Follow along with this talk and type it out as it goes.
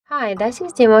Hi, this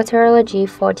is the Motorola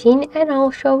G14 and I'll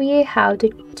show you how to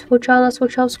switch on or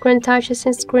switch off screen touches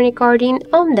and screen recording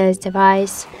on this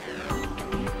device.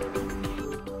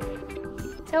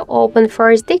 So open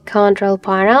first the control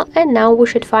panel and now we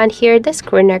should find here the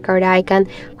screen record icon.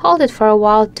 Hold it for a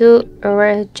while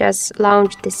to just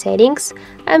launch the settings,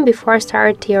 and before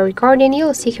start your recording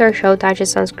you'll see here show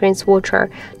touches on screen switcher.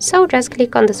 So just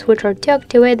click on the switcher to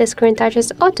activate the screen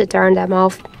touches or to turn them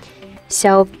off.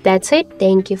 So that's it,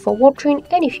 thank you for watching,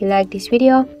 and if you like this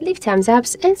video, leave thumbs up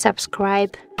and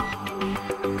subscribe.